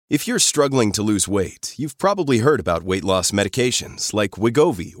If you're struggling to lose weight, you've probably heard about weight loss medications like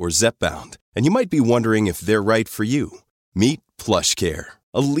Wegovy or Zepbound, and you might be wondering if they're right for you. Meet PlushCare,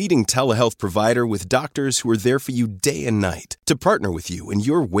 a leading telehealth provider with doctors who are there for you day and night to partner with you in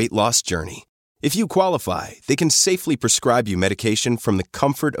your weight loss journey. If you qualify, they can safely prescribe you medication from the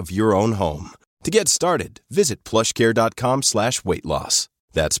comfort of your own home. To get started, visit plushcare.com/weightloss.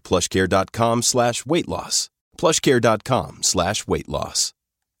 That's plushcare.com/weightloss. plushcare.com/weightloss.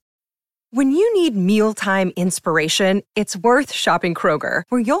 When you need mealtime inspiration, it's worth shopping Kroger,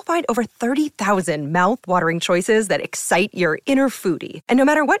 where you'll find over 30,000 mouth-watering choices that excite your inner foodie. And no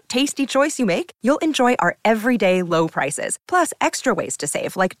matter what tasty choice you make, you'll enjoy our everyday low prices, plus extra ways to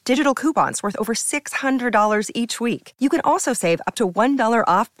save, like digital coupons worth over $600 each week. You can also save up to $1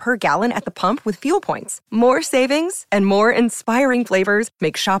 off per gallon at the pump with fuel points. More savings and more inspiring flavors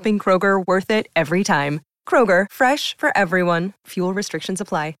make shopping Kroger worth it every time. Kroger, fresh for everyone. Fuel restrictions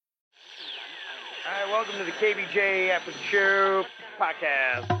apply. Welcome to the KVJ Ats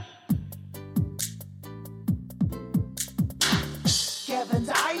Podcast. Kevin's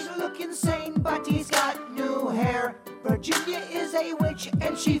eyes look insane, but he's got new hair. Virginia is a witch,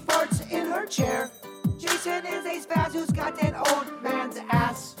 and she farts in her chair. Jason is a spaz who's got an old man's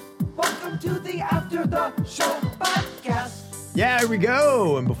ass. Welcome to the After the Show Podcast. Yeah, here we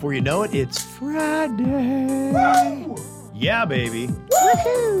go. And before you know it, it's Friday. Woo! Yeah, baby.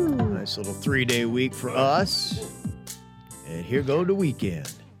 Woohoo! Nice little 3-day week for us. And here go the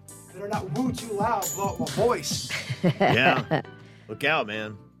weekend. Better not woo too loud, blow up my voice. Yeah. Look out,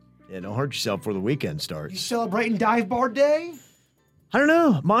 man. Yeah, don't hurt yourself before the weekend You starts. celebrating Dive Bar Day? I don't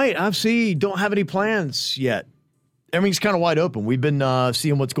know. Might. Don't have any plans yet. Everything's kind of wide open. We've been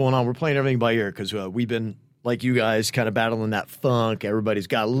seeing what's going on. We're playing everything by ear because we've been, like you guys, kind of battling that funk. Everybody's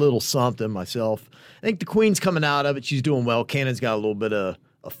got a little something. Myself, I think the Queen's coming out of it. She's doing well. Cannon's got a little bit of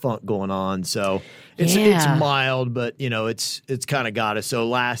a funk going on. So it's mild, but, it's kind of got us. So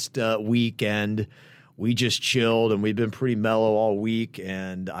last weekend, we just chilled, and we've been pretty mellow all week.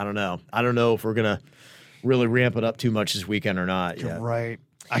 And I don't know. I don't know if we're going to really ramp it up too much this weekend or not. You're right.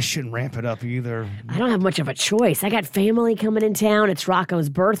 I shouldn't ramp it up either. I don't have much of a choice. I got family coming in town. It's Rocco's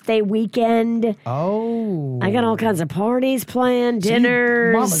birthday weekend. Oh. I got all kinds of parties planned,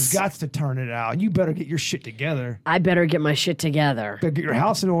 dinners. Mama's got to turn it out. You better get your shit together. I better get my shit together. Better get your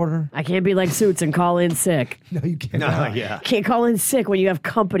house in order. I can't be like Suits and call in sick. No, you can't. Can't call in sick when you have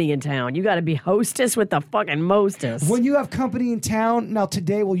company in town. You got to be hostess with the fucking mostest. When you have company in town, now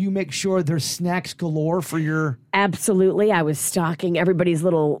today, will you make sure there's snacks galore for your... Absolutely. I was stocking everybody's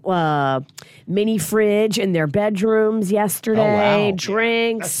little mini fridge in their bedrooms yesterday. Oh, wow.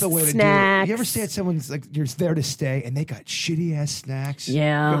 Drinks, That's the way to snacks. do it. You ever say at someone's like, you're there to stay, and they got shitty-ass snacks?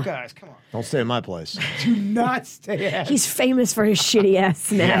 Yeah. Yo, guys, come on. Don't stay at my place. Do not stay at... He's famous for his shitty ass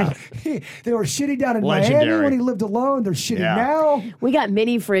snacks. They were shitty down in Legendary. Miami when he lived alone. They're shitty now. We got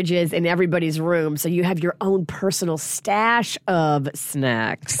mini fridges in everybody's room, so you have your own personal stash of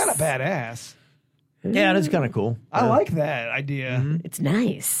snacks. Kind of badass. Yeah, that's kind of cool. I like that idea. It's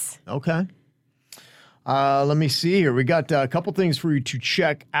nice. Okay. Let me see here. We got a couple things for you to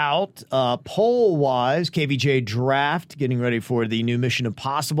check out. Poll-wise, KVJ Draft, getting ready for the new Mission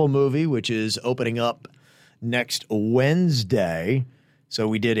Impossible movie, which is opening up next Wednesday. So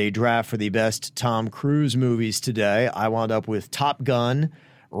we did a draft for the best Tom Cruise movies today. I wound up with Top Gun,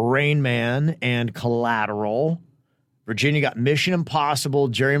 Rain Man, and Collateral. Virginia got Mission Impossible,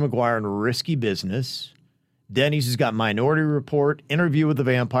 Jerry Maguire, and Risky Business. Denny's has got Minority Report, Interview with the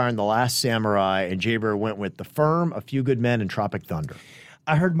Vampire, and The Last Samurai. And Jay Bear went with The Firm, A Few Good Men, and Tropic Thunder.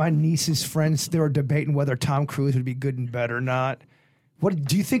 I heard my niece's friends, they were debating whether Tom Cruise would be good in bed or not. What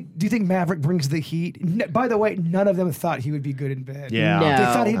do you think? Do you think Maverick brings the heat? By the way, none of them thought he would be good in bed. Yeah. No. They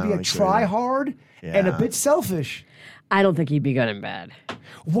thought he'd I be don't a think so try-hard and a Yeah. bit selfish. I don't think he'd be good in bed.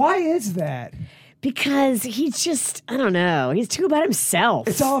 Why is that? Because he's just, I don't know, he's too about himself.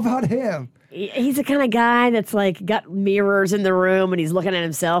 It's all about him. He's the kind of guy that's like got mirrors in the room and he's looking at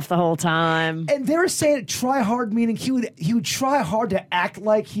himself the whole time. And they were saying try hard, meaning he would try hard to act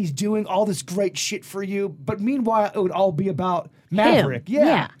like he's doing all this great shit for you, but meanwhile it would all be about Maverick. Him.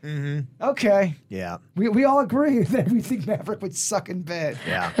 Yeah. Mm-hmm. Okay. Yeah. We all agree that we think Maverick would suck in bed.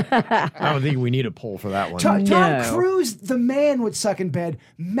 Yeah. I don't think we need a poll for that one. Tom No. Cruise, the man, would suck in bed.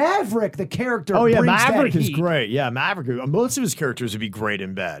 Maverick, the character, Oh, yeah. brings Maverick that is heat. great. Yeah. Maverick, most of his characters would be great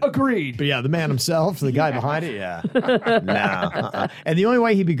in bed. Agreed. But yeah, the man himself, the guy behind it, yeah. No. And the only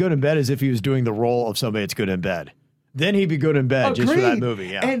way he'd be good in bed is if he was doing the role of somebody that's good in bed. Then he'd be good in bed just for that Agreed. movie,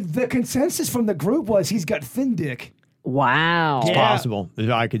 yeah. And the consensus from the group was he's got thin dick. Wow. It's possible.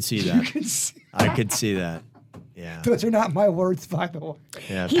 I could see that. You can see. I could see that. Yeah. Those are not my words, by the way.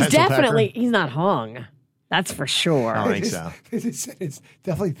 Yeah. He's pencil definitely, pecker? he's not hung. That's for sure. I don't think so. It's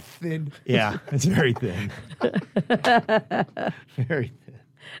definitely thin. Yeah, it's very thin. Very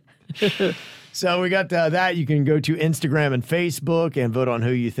thin. So we got that. You can go to Instagram and Facebook and vote on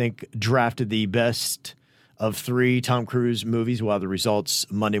who you think drafted the best of 3 Tom Cruise movies. We'll have the results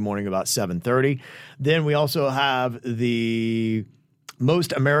Monday morning about 7:30. Then we also have the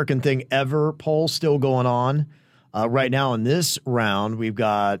most American thing ever poll still going on. Right now in this round, we've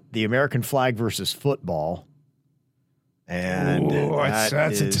got the American flag versus football. And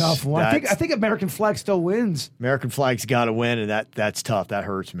that's a tough one. I think American flag still wins. American flag's got to win, and that's tough. That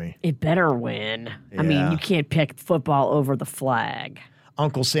hurts me. It better win. I mean, Yeah. you can't pick football over the flag.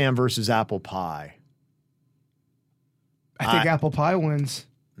 Uncle Sam versus apple pie. I think apple pie wins.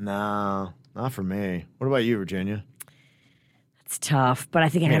 No, not for me. What about you, Virginia? It's tough, but I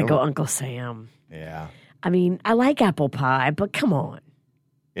think I got to go Uncle Sam. Yeah. I mean, I like apple pie, but come on.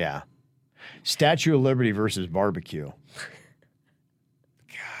 Yeah. Statue of Liberty versus barbecue.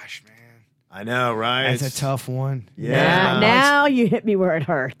 Gosh, man. I know, right? That's a tough one. Yeah. Now you hit me where it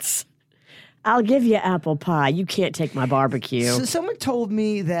hurts. I'll give you apple pie. You can't take my barbecue. So someone told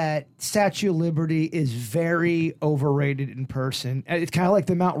me that Statue of Liberty is very overrated in person. It's kind of like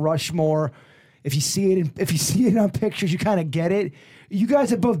the Mount Rushmore. If you see it on pictures, you kind of get it. You guys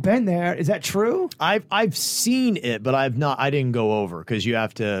have both been there. Is that true? I've seen it, but I didn't go over because you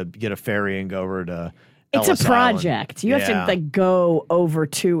have to get a ferry and go over to It's Ellis a project. Island. You have to like go over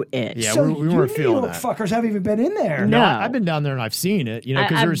to it. Yeah, So we weren't you feeling New that. York fuckers haven't even been in there. No. I've been down there and I've seen it, you know,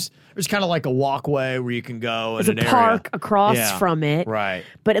 because I'm- there's kind of like a walkway where you can go. There's in a an park area. across Yeah, from it. Right.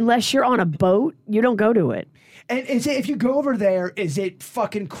 But unless you're on a boat, you don't go to it. And if you go over there, is it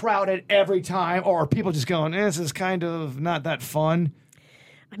fucking crowded every time, or are people just going, this is kind of not that fun?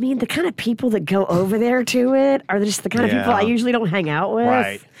 I mean, the kind of people that go over there to it are just the kind of people I Yeah. usually don't hang out with.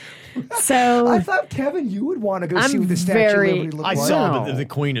 Right. So I thought, Kevin, you would want to go see I'm what the Statue very- of Liberty looked I like. saw, Wow. but the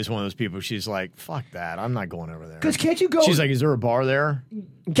Queen is one of those people. She's like, fuck that. I'm not going over there. Because can't you go? She's like, is there a bar there?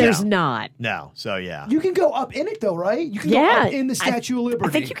 there's Yeah. not. No. So, yeah. you can go up in it though, right? You can go Yeah. up in the Statue of Liberty.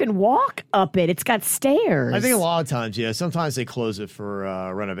 I think you can walk up it. It's got stairs. I think a lot of times, yeah. Sometimes they close it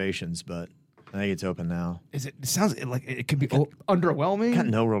for renovations, but I think it's open now. It sounds like it could be underwhelming. Got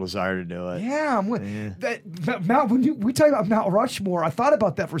no real desire to do it. Yeah, I'm with that. Mount, when we talk about Mount Rushmore, I thought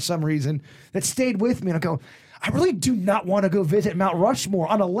about that for some reason. That stayed with me, and I go, I really do not want to go visit Mount Rushmore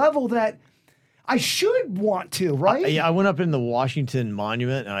on a level that I should want to, right? Yeah, I went up in the Washington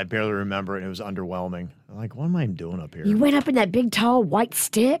Monument, and I barely remember it, and it was underwhelming. I'm like, what am I doing up here? You went up in that big, tall, white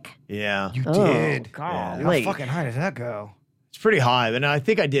stick? Yeah. You Oh, did. God. How fucking high does that go? It's pretty high. And I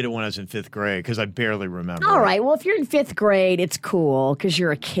think I did it when I was in 5th grade because I barely remember. All it. right. Well, if you're in 5th grade, it's cool because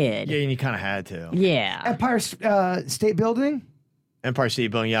you're a kid. Yeah, and you kind of had to. Yeah. Empire State Building, Empire State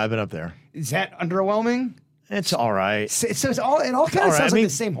Building, yeah, I've been up there. is that underwhelming? It's all right. So it all kind of all right. sounds I like mean- the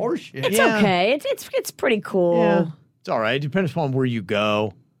same horseshit. It's Yeah. okay. It's pretty cool. Yeah, it's all right. It depends upon where you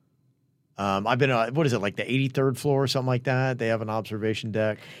go. I've been, what is it, like the 83rd floor or something like that? They have an observation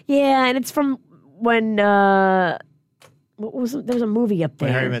deck. Yeah, and it's from when what was it? There was a movie up there.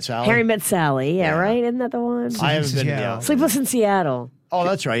 When Harry Met Sally? Harry Met Sally. Yeah, Yeah. right. Isn't that the one? I haven't been. Seattle. Yeah. Sleepless in Seattle. Oh,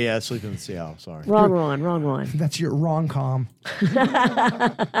 that's right. Yeah, Sleeping in Seattle. Sorry. Wrong one. Wrong one. That's your rom-com.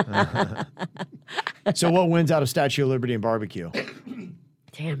 So what wins out of Statue of Liberty and barbecue?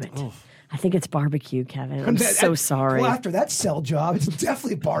 Damn it. I think it's barbecue, Kevin. I'm so sorry. Well, after that cell job, it's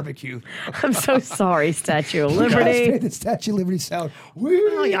definitely barbecue. I'm so sorry, Statue of You guys Liberty. made the Statue of Liberty sound.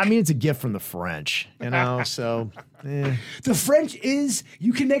 Well, yeah, I mean, it's a gift from the French, you know. So The French is,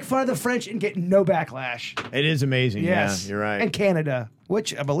 you can make fun of the French and get no backlash. it is amazing. Yes. Yeah, you're right. And Canada,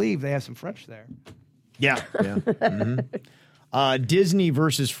 which I believe they have some French there. Yeah. Disney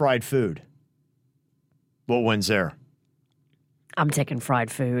versus fried food. What wins there? I'm taking fried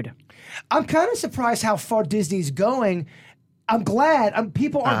food. I'm kind of surprised how far Disney's going. I'm glad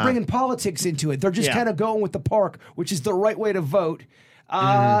people aren't bringing politics into it. They're just Yeah. kind of going with the park, which is the right way to vote.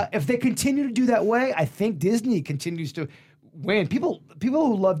 If they continue to do that way, I think Disney continues to win. People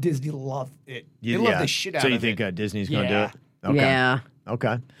who love Disney love it. They love the shit out So you of think it. Disney's going to Yeah. do it? Okay. Yeah.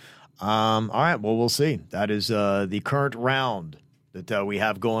 Okay. All right. Well, we'll see. That is the current round that we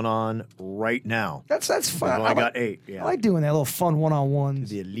have going on right now. That's We've fun. only got 8. Yeah. I like doing that little fun one-on-ones.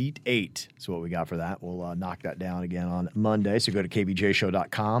 The Elite 8 is what we got for that. We'll knock that down again on Monday. So go to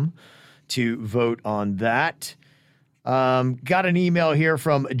kvjshow.com to vote on that. Got an email here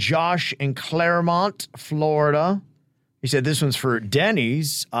from Josh in Claremont, Florida. He said, this one's for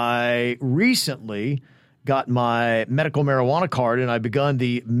Denny's. I recently got my medical marijuana card, and I've begun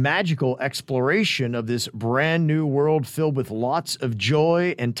the magical exploration of this brand new world filled with lots of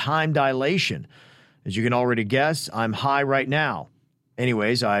joy and time dilation. As you can already guess, I'm high right now.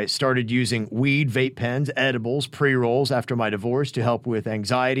 Anyways, I started using weed, vape pens, edibles, pre-rolls after my divorce to help with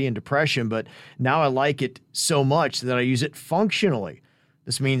anxiety and depression, but now I like it so much that I use it functionally.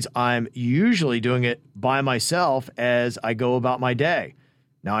 This means I'm usually doing it by myself as I go about my day.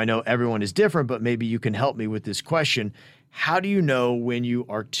 Now, I know everyone is different, but maybe you can help me with this question. How do you know when you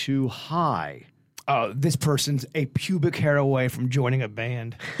are too high? This person's a pubic hair away from joining a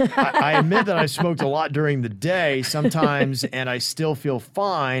band. I admit that I smoked a lot during the day sometimes, and I still feel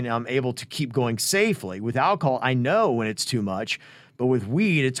fine. I'm able to keep going safely. With alcohol, I know when it's too much, but with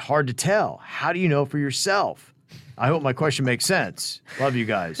weed, it's hard to tell. How do you know for yourself? I hope my question makes sense. Love you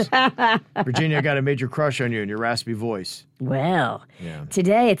guys. Virginia, I got a major crush on you and your raspy voice. Well,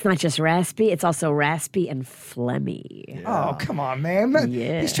 today it's not just raspy, it's also raspy and phlegmy. Oh, come on, man.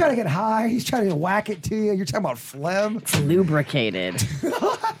 Yeah. He's trying to get high. He's trying to whack it to you. You're talking about phlegm. It's lubricated.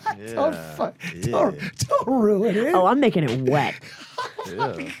 Don't ruin it. Oh, I'm making it wet.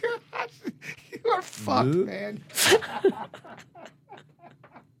 Yeah. You are fucked, man.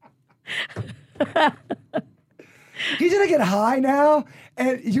 He's gonna get high now,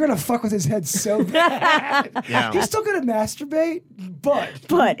 and you're gonna fuck with his head so bad. Yeah. He's still gonna masturbate,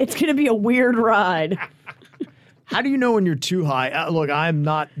 But it's going to be a weird ride. How do you know when you're too high? Look, I'm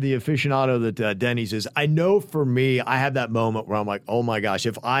not the aficionado that Denny's is. I know for me, I have that moment where I'm like, oh my gosh,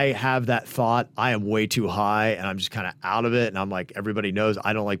 if I have that thought, I am way too high and I'm just kind of out of it. And I'm like, everybody knows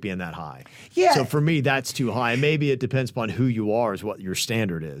I don't like being that high. Yeah. So for me, that's too high. And maybe it depends upon who you are is what your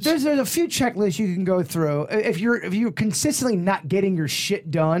standard is. There's a few checklists you can go through. If you're consistently not getting your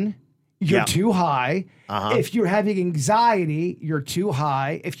shit done, you're too high. If you're having anxiety, you're too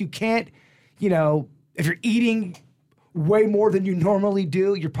high. If you can't, if you're eating way more than you normally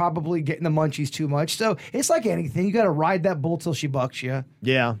do, you're probably getting the munchies too much. So it's like anything. You got to ride that bull till she bucks you.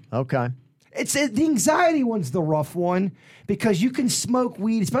 Yeah. Okay. The anxiety one's the rough one because you can smoke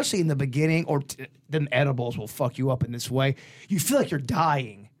weed, especially in the beginning, or them edibles will fuck you up in this way. You feel like you're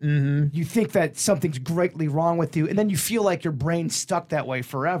dying. Mm-hmm. You think that something's greatly wrong with you, and then you feel like your brain's stuck that way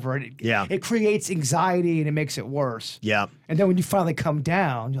forever. And it creates anxiety and it makes it worse. Yeah. And then when you finally come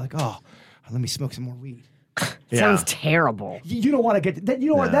down, you're like, oh, let me smoke some more weed. Sounds terrible. You don't want to get that.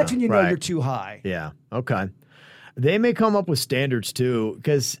 You know what? That's when you know you're too high. Yeah. Okay. They may come up with standards too,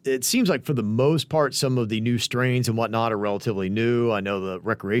 because it seems like for the most part, some of the new strains and whatnot are relatively new. I know the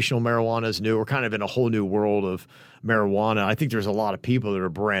recreational marijuana is new. We're kind of in a whole new world of marijuana. I think there's a lot of people that are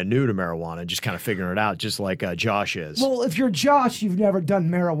brand new to marijuana, just kind of figuring it out, just like Josh is. Well, if you're Josh, you've never done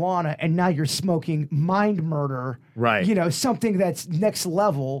marijuana, and now you're smoking mind murder. Right. Something that's next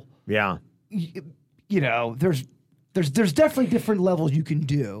level. Yeah. There's definitely different levels you can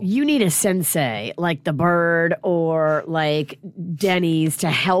do. You need a sensei like the Bird or like Denny's to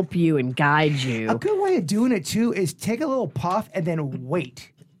help you and guide you. A good way of doing it too is take a little puff and then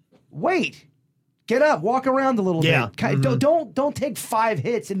wait. Get up, walk around a little bit. Mm-hmm. Don't take 5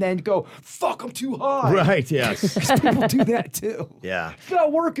 hits and then go, fuck, I'm too high. Right, yes. People do that too. Yeah. It's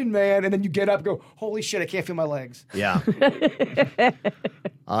not working, man. And then you get up and go, holy shit, I can't feel my legs. Yeah.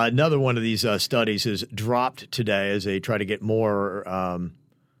 Another one of these studies is dropped today as they try to get more,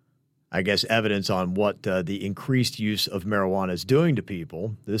 evidence on what the increased use of marijuana is doing to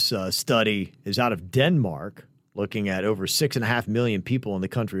people. This study is out of Denmark, looking at over 6.5 million people in the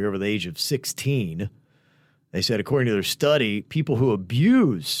country over the age of 16. They said, according to their study, people who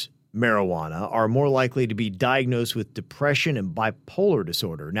abuse marijuana are more likely to be diagnosed with depression and bipolar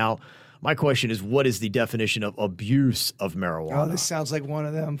disorder. Now, my question is, what is the definition of abuse of marijuana? Oh, this sounds like one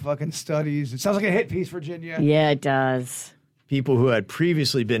of them fucking studies. It sounds like a hit piece, Virginia. Yeah, it does. People who had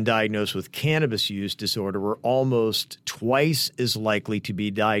previously been diagnosed with cannabis use disorder were almost twice as likely to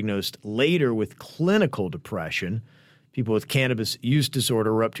be diagnosed later with clinical depression. People with cannabis use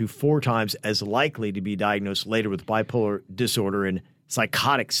disorder were up to 4 times as likely to be diagnosed later with bipolar disorder and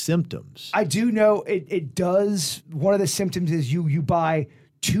psychotic symptoms. I do know it does. One of the symptoms is you buy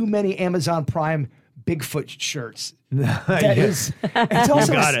too many Amazon Prime Bigfoot shirts. It's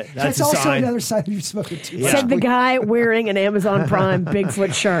also, you got it. That's also sign. Another sign you smoking too much. Said the guy wearing an Amazon Prime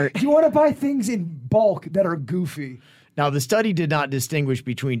Bigfoot shirt. You want to buy things in bulk that are goofy. Now, the study did not distinguish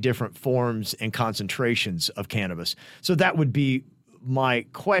between different forms and concentrations of cannabis. So that would be my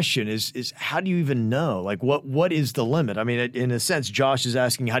question is how do you even know? Like, what is the limit? I mean, in a sense, Josh is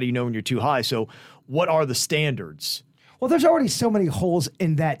asking, how do you know when you're too high? So what are the standards? Well, there's already so many holes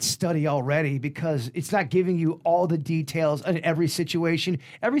in that study already because it's not giving you all the details in every situation.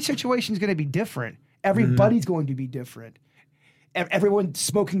 Every situation is going to be different. Everybody's going to be different. Everyone's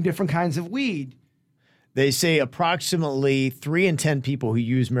smoking different kinds of weed. They say approximately 3 in 10 people who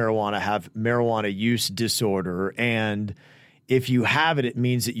use marijuana have marijuana use disorder. And if you have it, it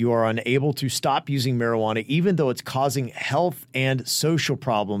means that you are unable to stop using marijuana, even though it's causing health and social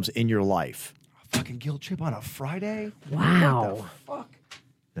problems in your life. A fucking guilt trip on a Friday? Wow. What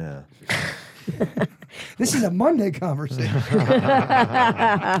the fuck? Yeah. This is a Monday conversation.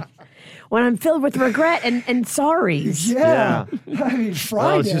 When I'm filled with regret and sorries. Yeah. I mean, Friday.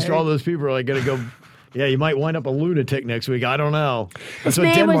 Well, it's just all those people are like going to go. Yeah, you might wind up a lunatic next week. I don't know. That's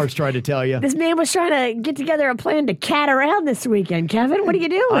what Denmark's trying to tell you. This man was trying to get together a plan to cat around this weekend. Kevin, what are you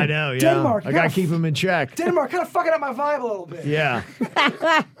doing? I know, yeah. Denmark, I got to keep him in check. Denmark kind of fucking up my vibe a little bit. Yeah.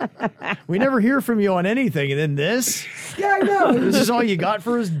 We never hear from you on anything, and then this? Yeah, I know. This is all you got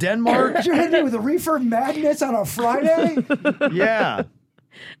for us, Denmark? You're hitting me with a reefer madness on a Friday? Yeah.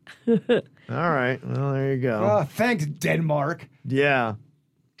 All right. Well, there you go. Oh, thanks, Denmark. Yeah.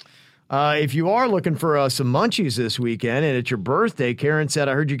 If you are looking for some munchies this weekend and it's your birthday, Karen said,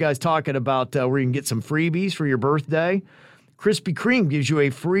 I heard you guys talking about where you can get some freebies for your birthday. Krispy Kreme gives you a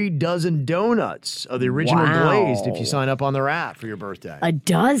free dozen donuts of the original glazed if you sign up on their app for your birthday. A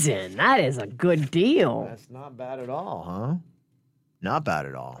dozen? That is a good deal. That's not bad at all, huh? Not bad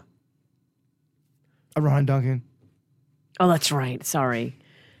at all. Ron Duncan. Oh, that's right. Sorry.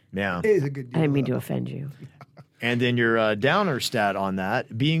 Yeah. It is a good deal. I didn't mean to offend you. And then your downer stat on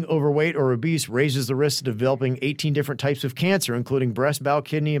that, being overweight or obese raises the risk of developing 18 different types of cancer, including breast, bowel,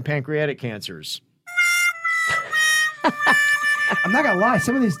 kidney, and pancreatic cancers. I'm not going to lie.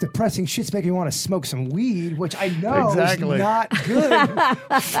 Some of these depressing shits make me want to smoke some weed, which I know is not good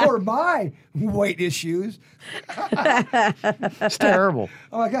for my weight issues. It's terrible.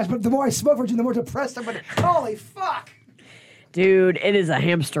 Oh, my gosh. But the more I smoke, Virgin, the more depressed I'm going to... Holy fuck. Dude, it is a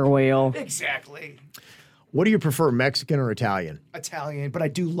hamster wheel. Exactly. What do you prefer, Mexican or Italian? Italian, but I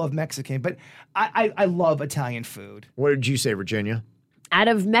do love Mexican. But I love Italian food. What did you say, Virginia? Out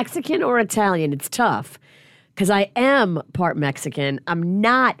of Mexican or Italian, it's tough. Because I am part Mexican. I'm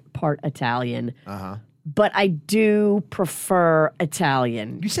not part Italian. Uh-huh. But I do prefer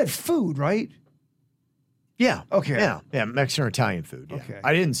Italian. You said food, right? Yeah. Okay. Yeah, Mexican or Italian food. Yeah. Okay.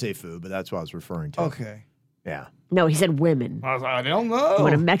 I didn't say food, but that's what I was referring to. Okay. Yeah. No, he said women. I was like, I don't know. You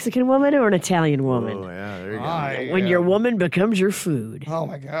want a Mexican woman or an Italian woman? Oh, yeah, there you go. When your woman becomes your food. Oh,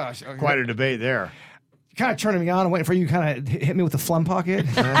 my gosh. Okay. Quite a debate there. You're kind of turning me on and waiting for you to kind of hit me with the phlegm pocket.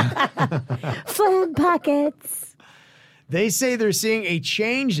 Phlegm pockets. They say they're seeing a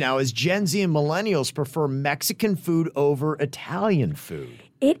change now as Gen Z and millennials prefer Mexican food over Italian food.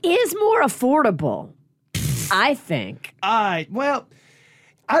 It is more affordable, I think. Well,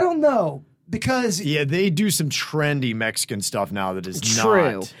 I don't know. Because yeah, they do some trendy Mexican stuff now that is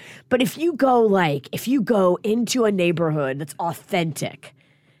true. not. But if you go into a neighborhood that's authentic,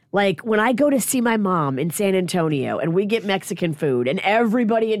 like when I go to see my mom in San Antonio and we get Mexican food and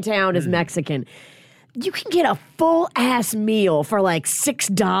everybody in town is Mexican, you can get a full ass meal for like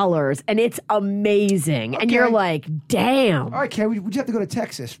 $6 and it's amazing. Okay. And you're like, damn. All right, Ken, we just have to go to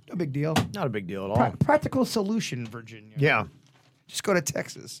Texas. No big deal. Not a big deal at all. Practical solution, Virginia. Yeah. Just go to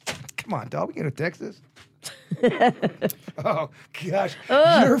Texas. Come on, dog. We go to Texas. Oh, gosh.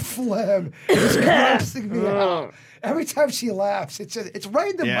 Your phlegm is grossing me out. Every time she laughs, it's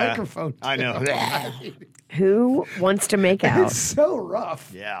right in the microphone. I know. Who wants to make out? It's so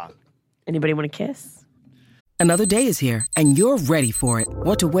rough. Yeah. Anybody want to kiss? Another day is here, and you're ready for it.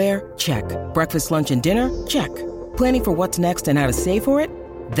 What to wear? Check. Breakfast, lunch, and dinner? Check. Planning for what's next and how to save for it?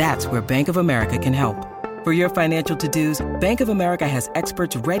 That's where Bank of America can help. For your financial to-dos, Bank of America has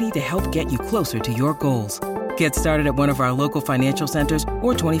experts ready to help get you closer to your goals. Get started at one of our local financial centers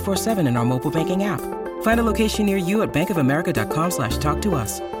or 24/7 in our mobile banking app. Find a location near you at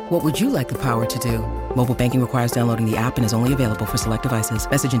bankofamerica.com/talktous. What would you like the power to do? Mobile banking requires downloading the app and is only available for select devices.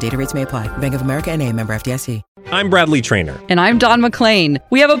 Message and data rates may apply. Bank of America N.A., member FDIC. I'm Bradley Trainer. And I'm Don McClain.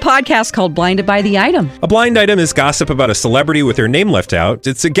 We have a podcast called Blinded by the Item. A blind item is gossip about a celebrity with their name left out.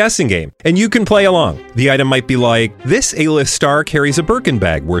 It's a guessing game, and you can play along. The item might be like, this A-list star carries a Birkin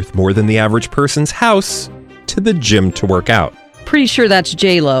bag worth more than the average person's house to the gym to work out. Pretty sure that's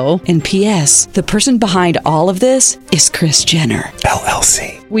J-Lo. And P.S. the person behind all of this is Kris Jenner,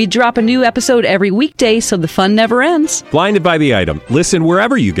 LLC. We drop a new episode every weekday so the fun never ends. Blinded by the Item. Listen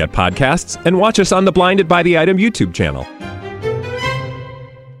wherever you get podcasts and watch us on the Blinded by the Item YouTube channel.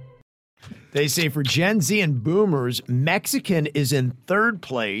 They say for Gen Z and boomers, Mexican is in third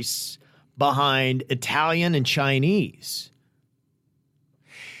place behind Italian and Chinese.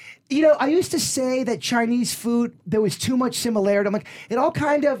 You know, I used to say that Chinese food, there was too much similarity. I'm like, it all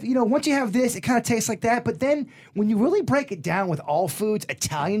kind of, you know, once you have this, it kind of tastes like that. But then when you really break it down with all foods,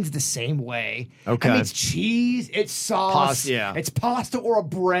 Italian's the same way. Okay. I mean, it's cheese, it's sauce, it's pasta or a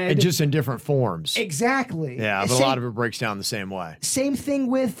bread. And just in different forms. Exactly. Yeah, but a lot of it breaks down the same way. Same thing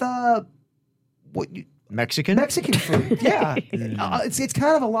with Mexican food. Yeah. It's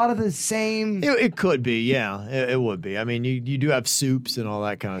kind of a lot of the same. It could be, yeah. It would be. I mean, you do have soups and all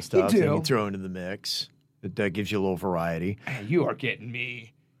that kind of stuff. You do. You can throw into the mix. That gives you a little variety. You are getting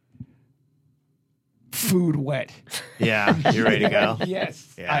me food wet. Yeah, you ready to go?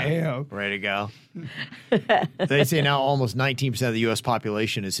 Yes, yeah, I am. Ready to go? They say now almost 19% of the U.S.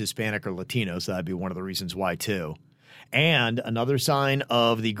 population is Hispanic or Latino, so that'd be one of the reasons why, too. And another sign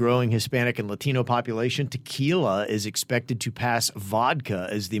of the growing Hispanic and Latino population, tequila is expected to pass vodka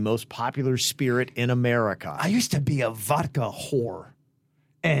as the most popular spirit in America. I used to be a vodka whore,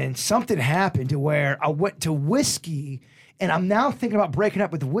 and something happened to where I went to whiskey, and I'm now thinking about breaking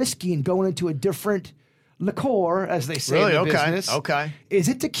up with whiskey and going into a different liqueur, as they say in the business. Okay. Is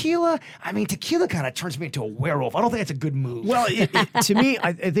it tequila? I mean, tequila kind of turns me into a werewolf. I don't think it's a good move. Well, to me,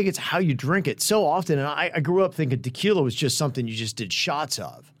 I think it's how you drink it. So often, and I grew up thinking tequila was just something you just did shots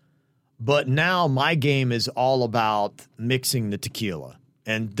of. But now my game is all about mixing the tequila.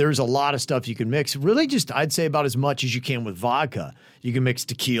 And there's a lot of stuff you can mix. Really just, I'd say about as much as you can with vodka. You can mix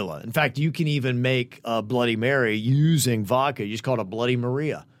tequila. In fact, you can even make a Bloody Mary using vodka. You just call it a Bloody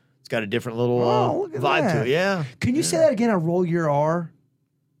Maria. Got a different little vibe to it. Yeah. Can you say that again? I roll your R.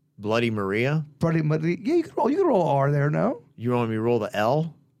 Bloody Maria. Bloody Maria. Yeah, you can roll R there. No. You want me to roll the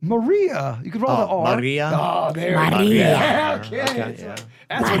L? Maria. You can roll the R. Maria. Oh, there. Maria. Okay. Yeah.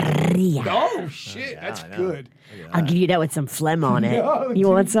 That's Maria. Oh shit, that's good. I'll give you that with some phlegm on it. No, you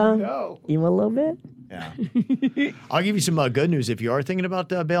want some? No. You want a little bit? Yeah. I'll give you some good news. If you are thinking about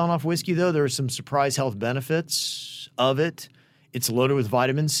bailing off whiskey, though, there are some surprise health benefits of it. It's loaded with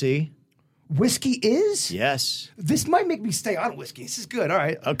vitamin C. Whiskey is? Yes. This might make me stay on whiskey. This is good. All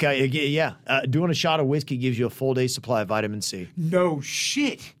right. Okay. Yeah. Doing a shot of whiskey gives you a full day's supply of vitamin C. No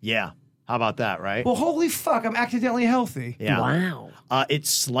shit. Yeah. How about that, right? Well, holy fuck. I'm accidentally healthy. Yeah. Wow. It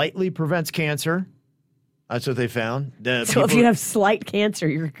slightly prevents cancer. That's what they found. So if you have slight cancer,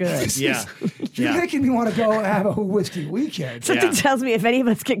 you're good. Yeah. You're making me want to go have a whiskey weekend. Something tells me if any of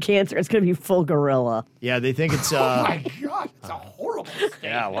us get cancer, it's going to be full gorilla. Yeah, they think it's... oh my God, it's a horrible thing.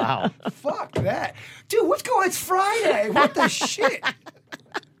 Yeah, wow. Fuck that. Dude, what's going on? It's Friday. What the shit?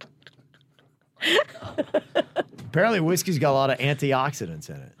 Apparently, whiskey's got a lot of antioxidants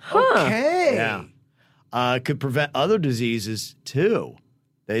in it. Okay. Yeah. Could prevent other diseases, too.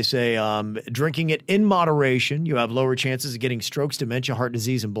 They say drinking it in moderation, you have lower chances of getting strokes, dementia, heart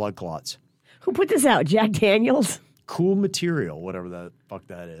disease, and blood clots. Who put this out? Jack Daniels? Cool Material, whatever the fuck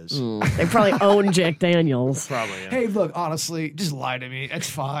that is. They probably own Jack Daniels. Probably, yeah. Hey, look, honestly, just lie to me. That's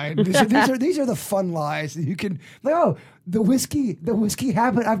fine. These are the fun lies that you can, like, oh, the whiskey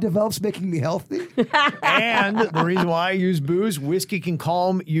habit I've developed's making me healthy. And the reason why I use booze, whiskey can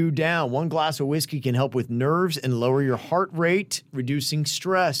calm you down. One glass of whiskey can help with nerves and lower your heart rate, reducing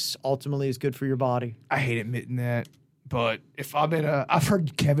stress. Ultimately, it's good for your body. I hate admitting that. But if I'm in I've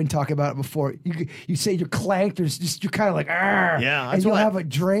heard Kevin talk about it before. You say you're clanked, you're kind of like, yeah, and you'll have a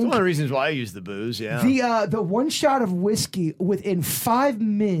drink. That's one of the reasons why I use the booze, yeah. The one shot of whiskey within 5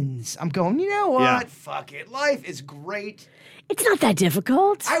 mins, I'm going, you know what? Yeah. Fuck it. Life is great. It's not that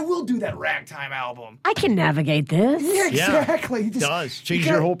difficult. I will do that Ragtime album. I can navigate this. Yeah, exactly. It does. Change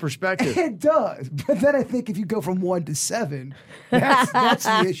your whole perspective. It does. But then I think if you go from 1 to 7, that's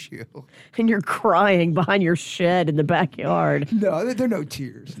the issue. And you're crying behind your shed in the backyard. No, there are no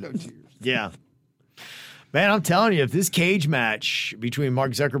tears. No tears. Yeah. Man, I'm telling you, if this cage match between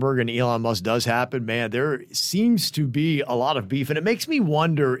Mark Zuckerberg and Elon Musk does happen, man, there seems to be a lot of beef. And it makes me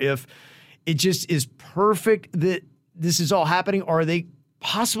wonder if it just is perfect that this is all happening, or are they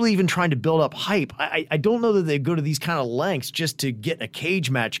possibly even trying to build up hype? I don't know that they go to these kind of lengths just to get a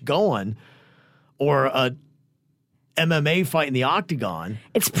cage match going or a MMA fight in the octagon.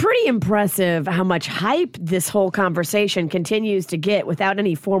 It's pretty impressive how much hype this whole conversation continues to get without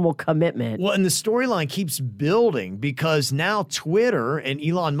any formal commitment. Well, and the storyline keeps building because now Twitter and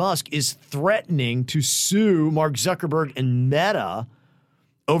Elon Musk is threatening to sue Mark Zuckerberg and Meta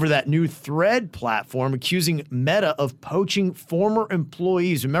over that new Thread platform, accusing Meta of poaching former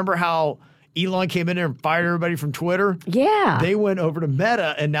employees. Remember how Elon came in there and fired everybody from Twitter? Yeah. They went over to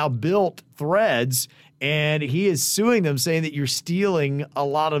Meta and now built Threads, and he is suing them, saying that you're stealing a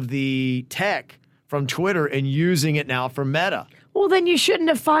lot of the tech from Twitter and using it now for Meta. Well, then you shouldn't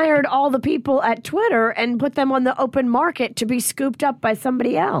have fired all the people at Twitter and put them on the open market to be scooped up by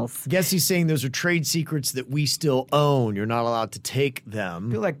somebody else. Guess he's saying those are trade secrets that we still own. You're not allowed to take them.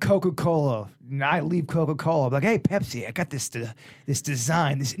 I feel like Coca-Cola. And I leave Coca-Cola. I'm like, hey, Pepsi, I got this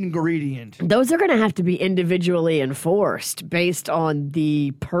design, this ingredient. Those are going to have to be individually enforced based on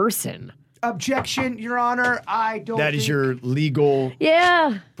the person. Objection, Your Honor. I don't That is your legal,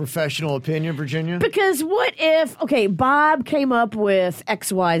 professional opinion, Virginia? Because what if, Bob came up with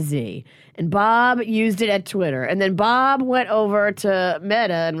XYZ, and Bob used it at Twitter, and then Bob went over to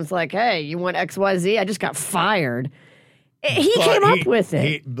Meta and was like, hey, you want XYZ? I just got fired. He came up with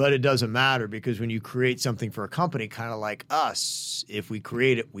it. But it doesn't matter, because when you create something for a company, kind of like us, if we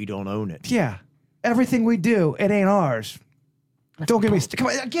create it, we don't own it. Yeah. Everything we do, it ain't ours. Don't get me. Come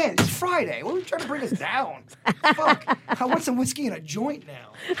on, again, it's Friday. What are you trying to bring us down? Fuck. I want some whiskey and a joint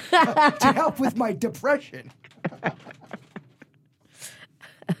now to help with my depression.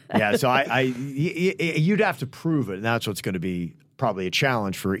 Yeah, so you'd have to prove it, and that's what's going to be probably a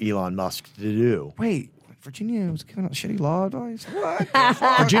challenge for Elon Musk to do. Wait, Virginia was giving out shitty law advice? What?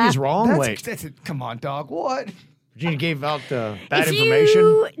 Virginia's wrong? Come on, dog. What? Virginia gave out bad information.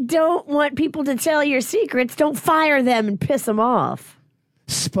 If you don't want people to tell your secrets, don't fire them and piss them off.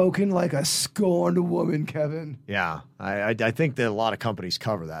 Spoken like a scorned woman, Kevin. Yeah, I think that a lot of companies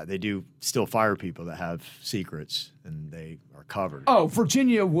cover that. They do still fire people that have secrets, and they are covered. Oh,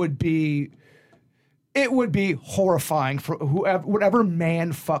 Virginia would be... It would be horrifying for whatever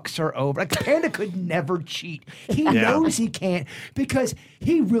man fucks her over. Like, Panda could never cheat. He knows he can't, because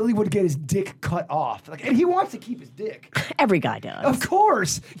he really would get his dick cut off. And he wants to keep his dick. Every guy does. Of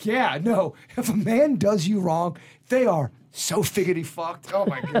course. Yeah, no. If a man does you wrong, they are so figgity fucked. Oh,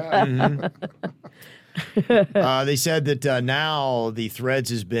 my God. They said that now the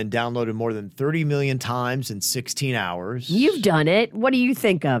Threads has been downloaded more than 30 million times in 16 hours. You've done it. What do you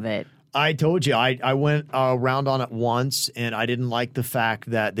think of it? I told you, I went around on it once, and I didn't like the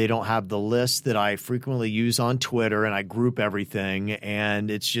fact that they don't have the list that I frequently use on Twitter, and I group everything,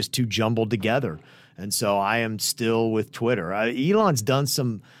 and it's just too jumbled together. And so I am still with Twitter. Elon's done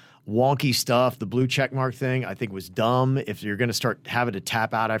some wonky stuff. The blue checkmark thing I think was dumb. If you're going to start having to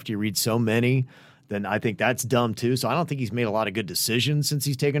tap out after you read so many, then I think that's dumb too. So I don't think he's made a lot of good decisions since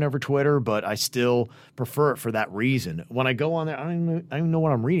he's taken over Twitter, but I still prefer it for that reason. When I go on there, I don't even know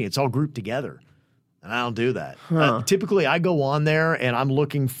what I'm reading. It's all grouped together, and I don't do that. Typically, I go on there, and I'm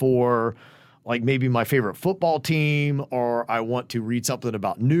looking for like maybe my favorite football team, or I want to read something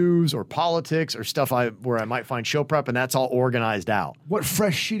about news or politics or stuff where I might find show prep, and that's all organized out. What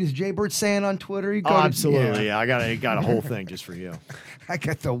fresh shit is Jaybird saying on Twitter? Absolutely. Yeah. I got a whole thing just for you. I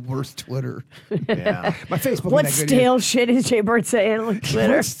got the worst Twitter. Yeah. My Facebook. What stale shit is Jaybird saying on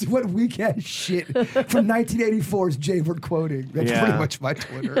Twitter? What weekend shit from 1984 is Jaybird quoting? That's pretty much my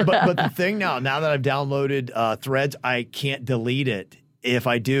Twitter. But the thing now that I've downloaded Threads, I can't delete it. If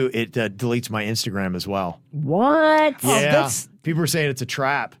I do, it deletes my Instagram as well. What? Yeah. People are saying it's a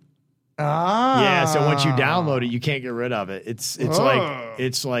trap. Ah. Yeah. So once you download it, you can't get rid of it. It's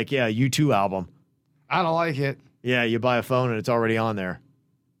like U2 album. I don't like it. Yeah. You buy a phone and it's already on there.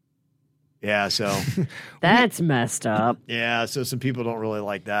 Yeah. So that's messed up. Yeah. So some people don't really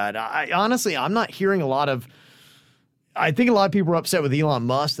like that. Honestly, I'm not hearing a lot of. I think a lot of people are upset with Elon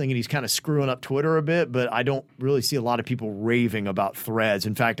Musk, thinking he's kind of screwing up Twitter a bit, but I don't really see a lot of people raving about Threads.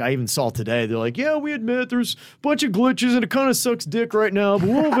 In fact, I even saw today, they're like, yeah, we admit there's a bunch of glitches and it kind of sucks dick right now, but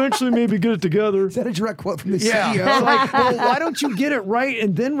we'll eventually maybe get it together. Is that a direct quote from the CEO? Yeah. Like, well, why don't you get it right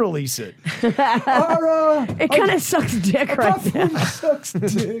and then release it? It kind of sucks dick right now. It sucks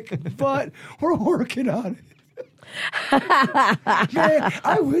dick, but we're working on it. Man,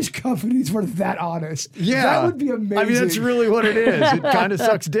 I wish companies were that honest. Yeah. That would be amazing. I mean, that's really what it is. It kind of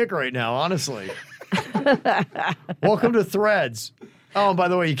sucks dick right now, honestly. Welcome to Threads. Oh, and by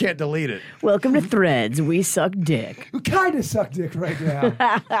the way, you can't delete it. Welcome to Threads. We suck dick. We kind of suck dick right now.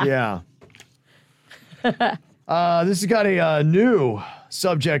 Yeah. This has got a new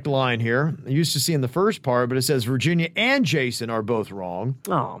subject line here. I used to see in the first part, but it says Virginia and Jason are both wrong.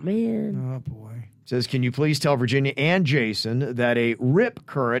 Oh, man. Oh, boy. Says, can you please tell Virginia and Jason that a rip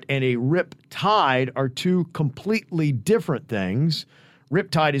current and a rip tide are two completely different things? Rip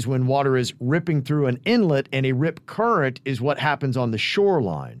tide is when water is ripping through an inlet, and a rip current is what happens on the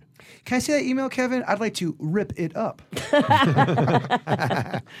shoreline. Can I see that email, Kevin? I'd like to rip it up.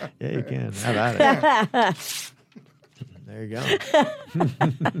 Yeah, you can. Have at it. There you go.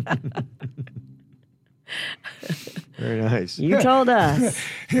 Very nice. You told us.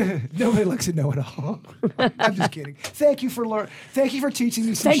 Nobody likes to know it all. I'm just kidding. Thank you for teaching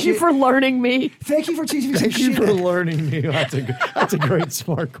me some Thank shit. you for learning me. Thank you for teaching me Thank some you shit. for learning me. That's a great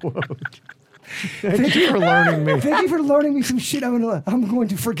smart quote. Thank you for learning me. Thank you for learning me some shit I'm going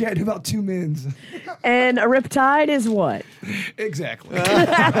to forget in about 2 minutes. And a riptide is what? Exactly.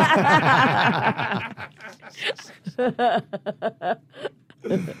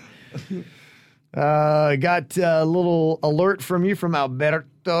 Got a little alert from you from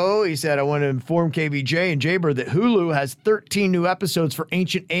Alberto. He said, I want to inform KBJ and Jaybird that Hulu has 13 new episodes for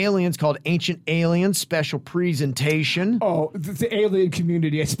Ancient Aliens called Ancient Aliens Special Presentation. Oh, the alien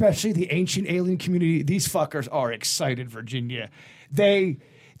community, especially the ancient alien community, these fuckers are excited, Virginia. They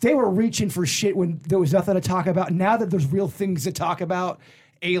were reaching for shit when there was nothing to talk about. Now that there's real things to talk about,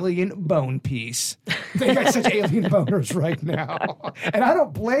 alien bone piece. They got such alien boners right now. And I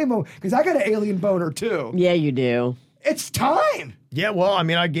don't blame them, because I got an alien boner too. Yeah, you do. It's time. Yeah, well, I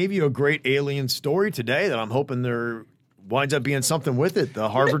mean, I gave you a great alien story today that I'm hoping there winds up being something with it. The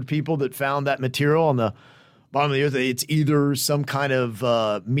Harvard people that found that material on the bottom of the earth, it's either some kind of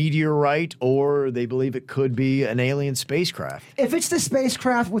meteorite or they believe it could be an alien spacecraft. If it's the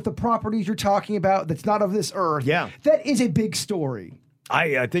spacecraft with the properties you're talking about that's not of this earth, that is a big story.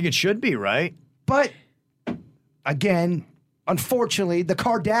 I think it should be, right? But, again, unfortunately, the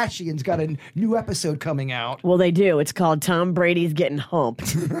Kardashians got a new episode coming out. Well, they do. It's called Tom Brady's Getting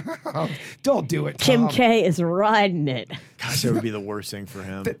Humped. Don't do it, Kim Tom. K is riding it. Gosh, that would be the worst thing for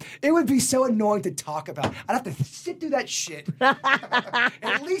him. It would be so annoying to talk about. I'd have to sit through that shit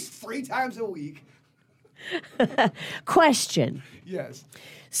at least 3 times a week. Question. Yes.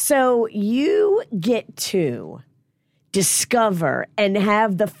 So you get to discover and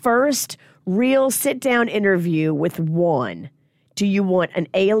have the first real sit-down interview with one. Do you want an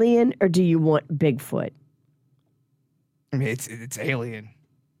alien or do you want Bigfoot? I mean, it's alien.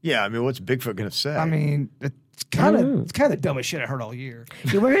 Yeah, I mean, what's Bigfoot going to say? I mean, it's kind of the dumbest shit I heard all year.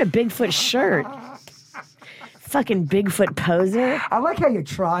 You're wearing a Bigfoot shirt. Fucking Bigfoot poser. I like how you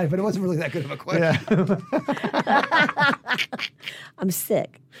tried, but it wasn't really that good of a question. Yeah. I'm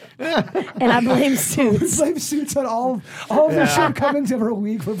sick. And I blame Suits. We blame Suits on all of the shortcomings every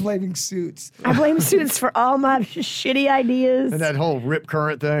week. We're blaming Suits. I blame Suits for all my shitty ideas. And that whole Rip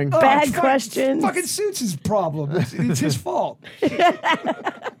Current thing. Bad questions. Fucking Suits' problem. It's his fault.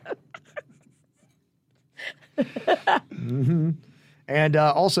 Mm-hmm. And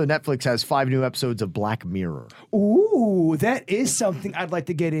also, Netflix has 5 new episodes of Black Mirror. Ooh, that is something I'd like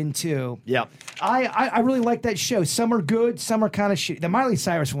to get into. Yeah. I really like that show. Some are good, some are kind of shitty. The Miley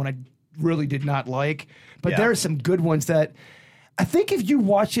Cyrus one I really did not like, but there are some good ones that I think if you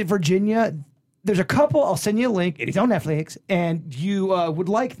watch it, Virginia, there's a couple, I'll send you a link. It is on Netflix, and you would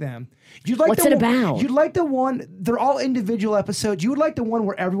like them. You'd like What's it about? You'd like the one, they're all individual episodes. You would like the one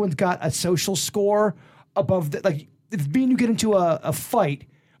where everyone's got a social score above the, like, if me and you get into a fight,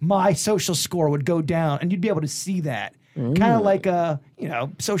 my social score would go down, and you'd be able to see that. Kind of like a,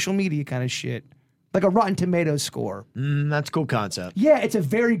 social media kind of shit. Like a Rotten Tomatoes score. That's a cool concept. Yeah, it's a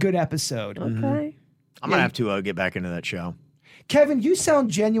very good episode. Okay. I'm going to have to get back into that show. Kevin, you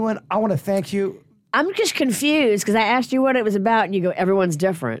sound genuine. I want to thank you. I'm just confused because I asked you what it was about, and you go, everyone's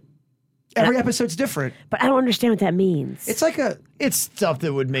different. Every episode's different. But I don't understand what that means. It's stuff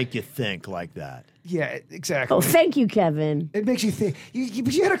that would make you think like that. Yeah, exactly. Oh, thank you, Kevin. It makes you think.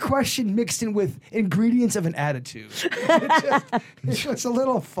 But you had a question mixed in with ingredients of an attitude. It's a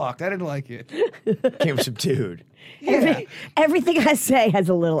little fucked. I didn't like it. Came subdued. Yeah. Everything I say has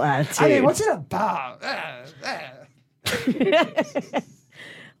a little attitude. I mean, what's it about?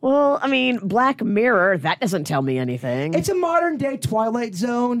 Well, I mean, Black Mirror, that doesn't tell me anything. It's a modern day Twilight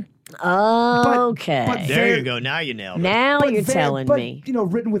Zone. Okay. But There you go. Now you nailed it. Now you're telling me.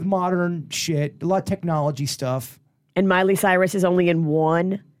 Written with modern shit, a lot of technology stuff. And Miley Cyrus is only in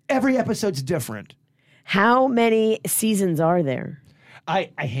one? Every episode's different. How many seasons are there? I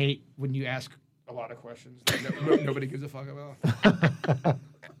hate when you ask a lot of questions that nobody gives a fuck about.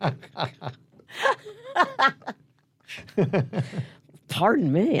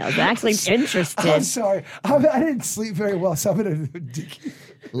 Pardon me. I was actually interested. I'm sorry. I didn't sleep very well, so I'm going to...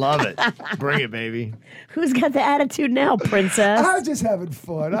 Love it. Bring it, baby. Who's got the attitude now, princess? I'm just having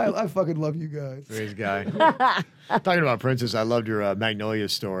fun. I fucking love you guys. Praise guy. Talking about Princess, I loved your Magnolia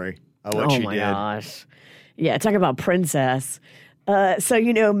story. What she did. Oh, my gosh. Yeah, talk about princess.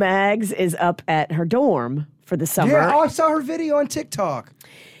 So, Mags is up at her dorm for the summer. Yeah, I saw her video on TikTok.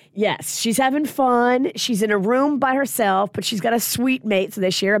 Yes, she's having fun. She's in a room by herself, but she's got a suite mate, so they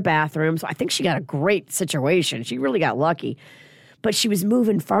share a bathroom. So I think she got a great situation. She really got lucky. But she was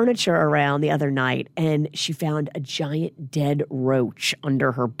moving furniture around the other night, and she found a giant dead roach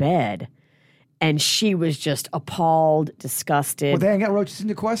under her bed. And she was just appalled, disgusted. Well, they ain't got roaches in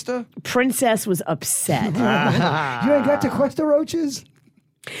DeQuesta? Princess was upset. You ain't got DeQuesta roaches?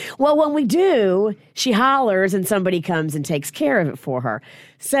 Well, when we do, she hollers and somebody comes and takes care of it for her.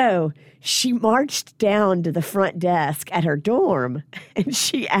 So she marched down to the front desk at her dorm and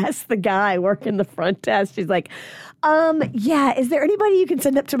she asked the guy working the front desk, she's like, yeah, is there anybody you can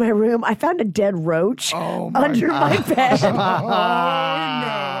send up to my room? I found a dead roach under my bed. Oh,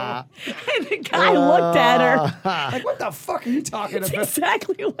 no. And the guy looked at her. Like, what the fuck are you talking That's about?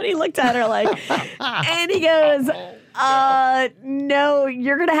 exactly what he looked at her like. And he goes, no,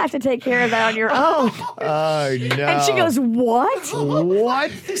 you're going to have to take care of that on your own. Oh, no. And she goes, what?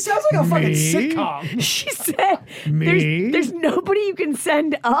 What? This sounds like a fucking sitcom. She said, Me? there's nobody you can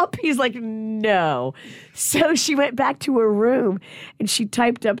send up. He's like, no. So she went back to her room and she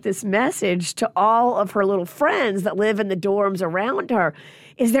typed up this message to all of her little friends that live in the dorms around her.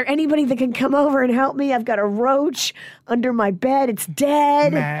 Is there anybody that can come over and help me? I've got a roach under my bed. It's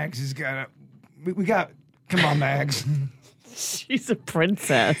dead. Mags has got we got, come on, Mags. She's a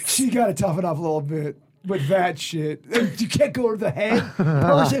princess. She got to toughen up a little bit with that shit. You can't go over the head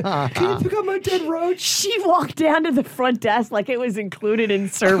person. Can you pick up my dead roach? She walked down to the front desk like it was included in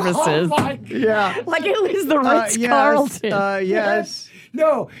services. Oh, my God. Yeah. Like it was the Ritz-Carlton. Yes.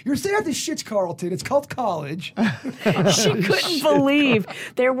 No, you're staying at the Shit's Carlton. It's called college. She couldn't believe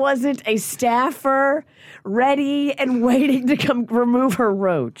there wasn't a staffer ready and waiting to come remove her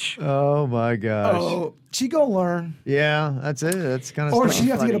roach. Oh, my gosh. Oh, she go learn. Yeah, that's it. That's kind of Or she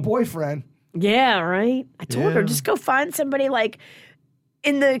have to get a boyfriend. Yeah, right? I told her, Yeah. just go find somebody like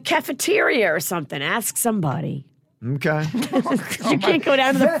in the cafeteria or something. Ask somebody. Okay. You can't go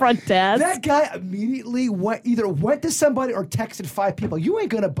down to the front desk. That guy immediately went to somebody or texted 5 people. You ain't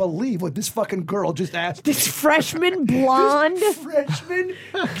gonna believe what this fucking girl just asked. This freshman blonde, This freshman,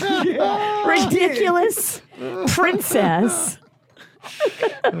 ridiculous princess.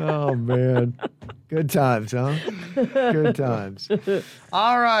 Oh, man. Good times, huh? Good times.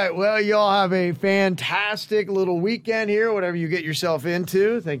 All right. Well, y'all have a fantastic little weekend here, whatever you get yourself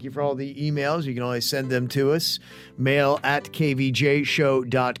into. Thank you for all the emails. You can always send them to us.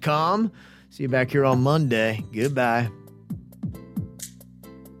 Mail@kvjshow.com. See you back here on Monday. Goodbye.